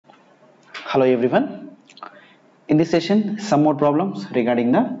Hello everyone. In this session, some more problems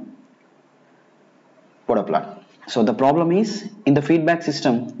regarding the Bode plot. So the problem is, in the feedback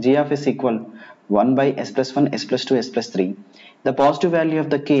system, g of s equal 1 by s plus 1, s plus 2, s plus 3. The positive value of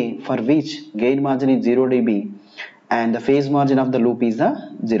the k for which gain margin is 0 dB and the phase margin of the loop is the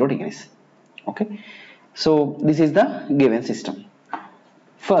 0 degrees. Okay. So this is the given system.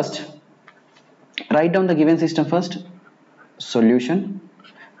 First, write down the given system first. Solution.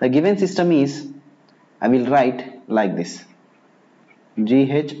 The given system is, I will write like this: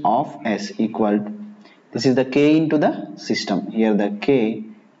 gh of s equal, this is the k into the system. Here the k,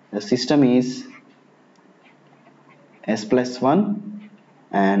 the system is s plus 1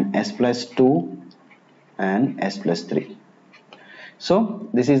 and s plus 2 and s plus 3. So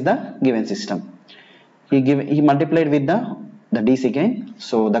this is the given system. He multiplied with the DC gain,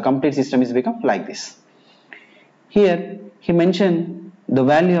 so the complete system is become like this. Here he mentioned the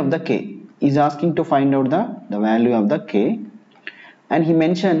value of the k. Is asking to find out the value of the k, and he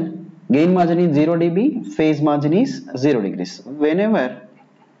mentioned gain margin is 0 dB, phase margin is 0 degrees. Whenever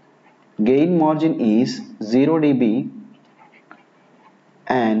gain margin is 0 dB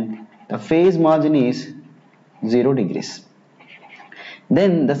and the phase margin is 0 degrees,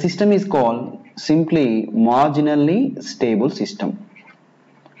 then the system is called simply marginally stable system.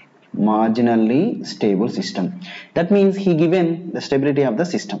 Marginally stable system. That means he given the stability of the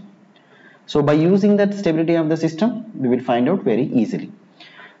system. So by using that stability of the system, we will find out very easily.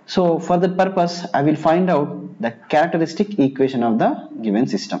 So for that purpose, I will find out the characteristic equation of the given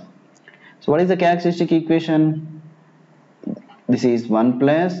system. So what is the characteristic equation? This is 1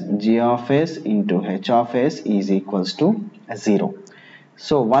 plus g of s into h of s is equals to 0.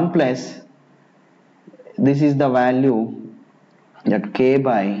 So 1 plus, this is the value that k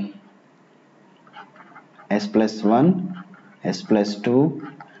by s plus 1, s plus 2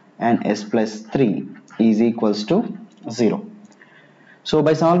 and s plus 3 is equals to 0. So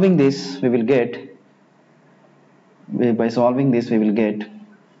by solving this we will get,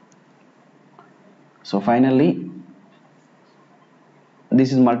 so finally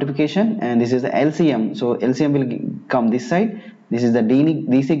this is multiplication and this is the LCM. So LCM will come this side, this is the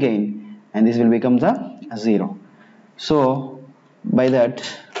DC gain, and this will become the 0. So by that,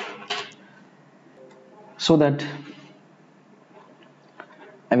 so that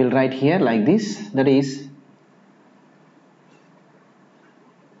I will write here like this, that is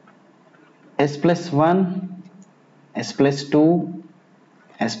s plus 1, s plus 2,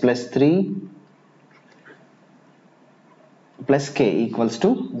 s plus 3 plus k equals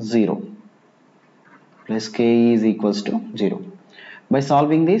to 0. Plus k is equals to 0. By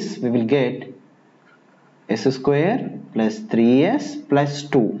solving this, we will get s square plus 3s plus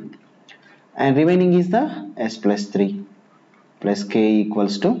 2, and remaining is the s plus 3 plus k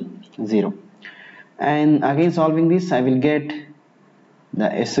equals to 0. And again solving this, I will get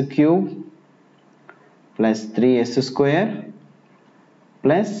the s cube plus 3s square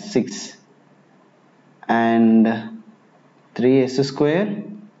plus 6 and 3s square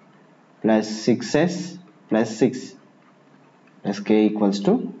plus 6s plus 6 plus k equals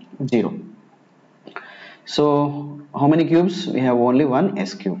to 0. So how many cubes? We have only one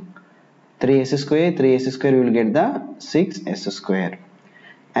s cube. 3s square we will get the 6s square,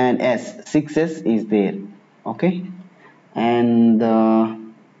 and 6s is there, okay, and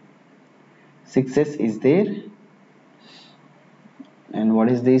 6s is there, and what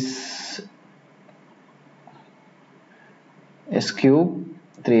is this? S cube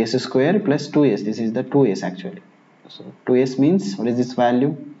 3s square plus 2s, this is the 2s actually. So 2s means, what is this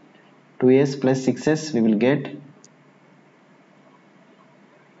value? 2s plus 6s we will get.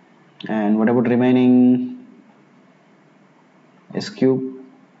 And what about remaining s cube?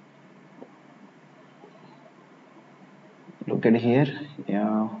 Look at here,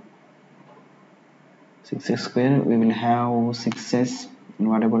 yeah, 6s square we will have 6s, and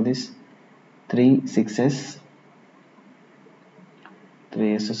what about this? 3s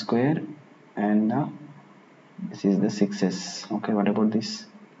square, and this is the 6s. Okay, what about this?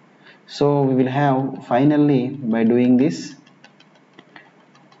 So we will have, finally, by doing this,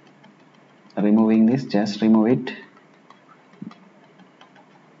 removing this, just remove it.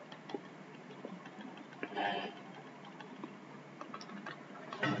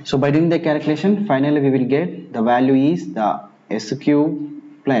 So by doing the calculation, finally we will get the value is the s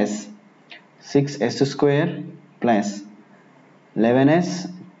cube plus 6s square plus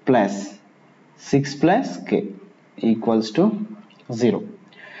 11s plus 6 plus k equals to 0.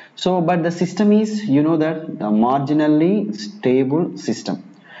 So but the system is, you know that, the marginally stable system.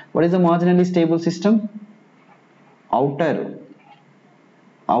 What is the marginally stable system? Outer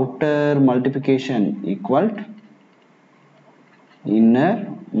outer multiplication equal inner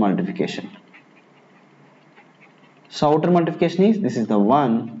multiplication. So outer multiplication is, this is the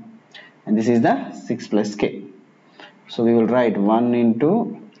 1 and this is the 6 plus k. So we will write 1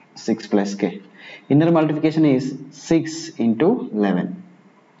 into 6 plus k. Inner multiplication is 6 into 11.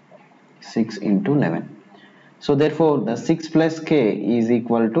 6 into 11. So therefore the 6 plus k is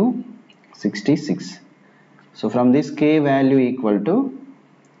equal to 66. So from this k value equal to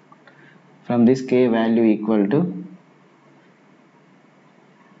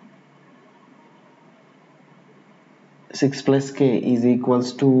 6 plus k is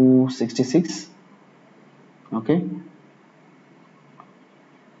equals to 66. Okay,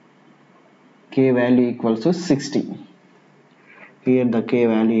 k value equals to 60. Here the k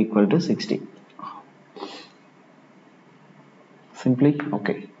value equal to 60. Simply,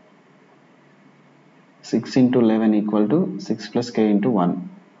 okay, 6 into 11 equal to 6 plus k into 1,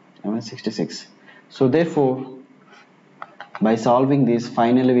 66. So therefore by solving this,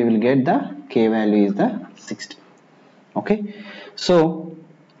 finally we will get the k value is the 60. Okay, so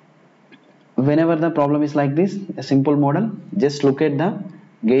whenever the problem is like this, a simple model, just look at the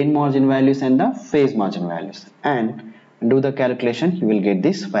gain margin values and the phase margin values and do the calculation, you will get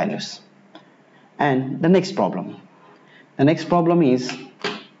these values. And the next problem is,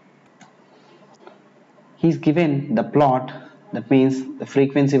 he's given the plot, that means the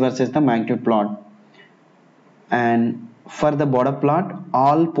frequency versus the magnitude plot, and for the Bode plot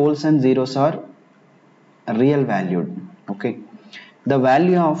all poles and zeros are real valued. Okay, the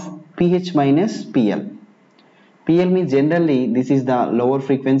value of pH minus PL. PL means generally this is the lower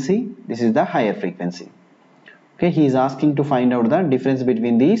frequency, this is the higher frequency. Okay, he is asking to find out the difference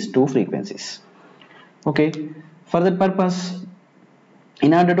between these two frequencies. Okay, for that purpose,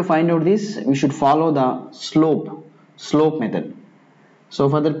 in order to find out this, we should follow the slope method. So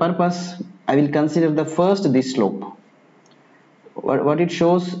for that purpose, I will consider the first this slope. What it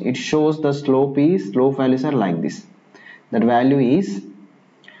shows? It shows the slope values are like this. That value is,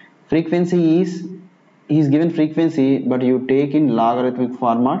 frequency is given frequency, but you take in logarithmic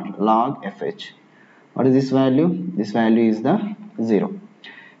format log fh. What is this value? This value is the 0.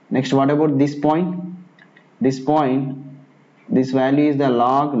 Next, what about this point? This value is the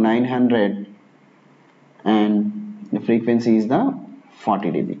log 900 and the frequency is the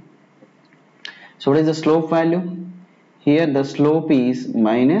 40 dB. So what is the slope value? Here the slope is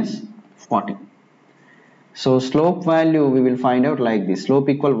minus 40. So slope value we will find out like this. Slope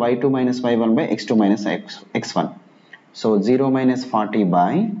equal y2 minus y1 by x2 minus x1. So 0 minus 40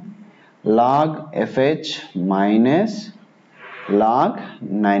 by log fh minus log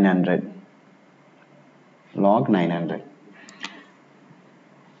 900. Log 900.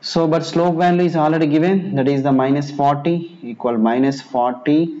 So but slope value is already given, that is the minus 40 equal minus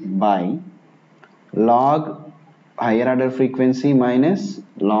 40 by log higher order frequency minus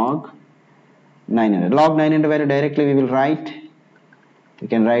log 900. Log 900 value directly we will write, we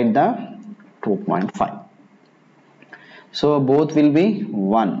can write the 2.5. So both will be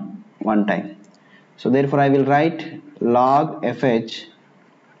one time. So therefore I will write log fh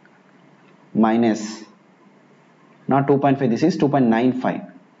minus, not 2.5, this is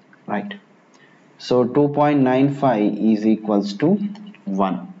 2.95, right? So 2.95 is equals to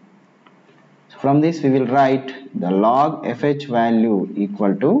 1. So from this we will write the log fh value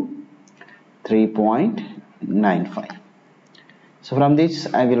equal to 3.95. So from this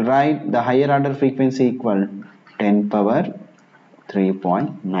I will write the higher order frequency equal 10 power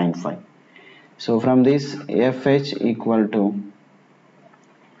 3.95. So from this fh equal to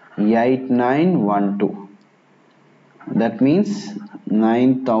 8912. That means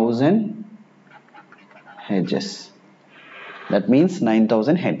 9000 hertz. That means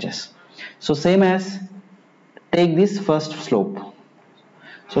 9000 hertz. So same as take this first slope.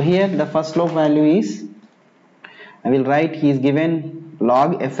 So here the first slope value is, I will write, he is given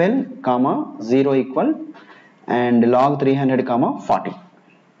log fl comma 0 equal and log 300 comma 40.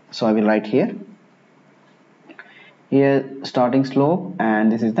 So I will write here starting slope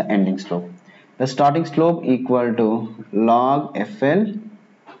and this is the ending slope. The starting slope equal to log fl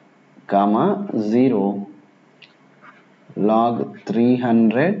comma 0 log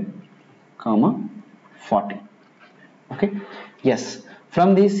 300 comma 40. Okay, yes,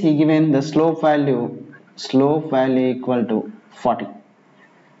 from this he given the slope value equal to 40.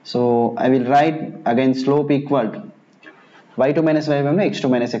 So I will write again slope equal to y2 minus y1 by x2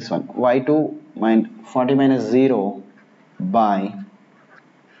 minus x1. Y2 minus 40 minus 0 by,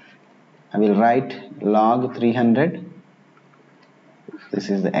 I will write log 300, this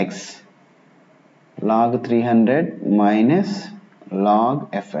is the x, log 300 minus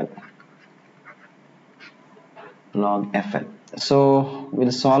log FL. So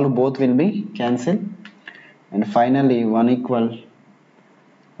we'll solve, both will be cancelled, and finally 1 equal,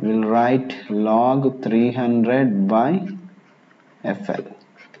 we'll write log 300 by FL.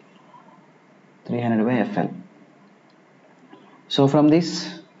 300 by FL. So from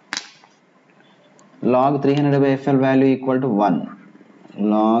this, log 300 by FL value equal to 1.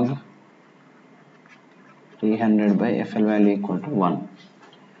 Log 300 by FL value equal to 1.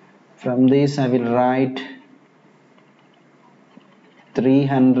 From this I will write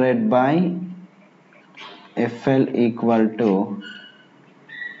 300 by FL equal to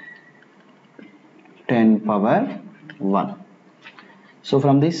 10 power 1. So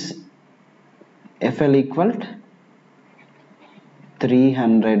from this, FL equal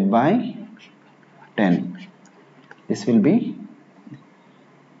 300 by 10. This will be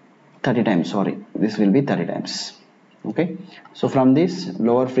 30 times, sorry, this will be 30 times. Okay, so from this,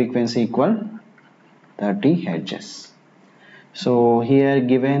 lower frequency equal 30 Hz. So here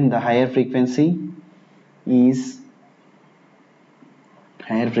given the higher frequency is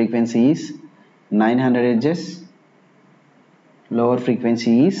 900 Hz, lower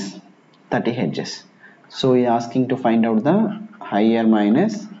frequency is 30 Hz. So we are asking to find out the higher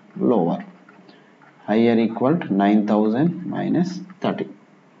minus lower. Higher equal to 9000 minus 30.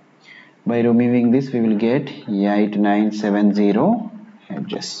 By removing this, we will get 8970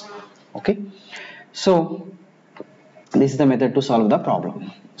 Hz. Okay, so this is the method to solve the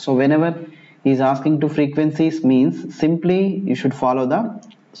problem. So whenever he is asking to frequencies, means simply you should follow the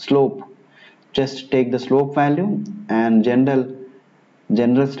slope. Just take the slope value, and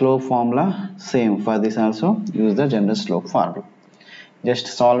general slope formula same for this also, use the general slope formula. Just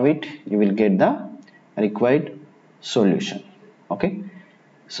solve it, you will get the required solution. Okay,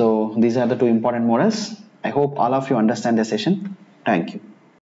 so these are the two important models. I hope all of you understand the session. Thank you.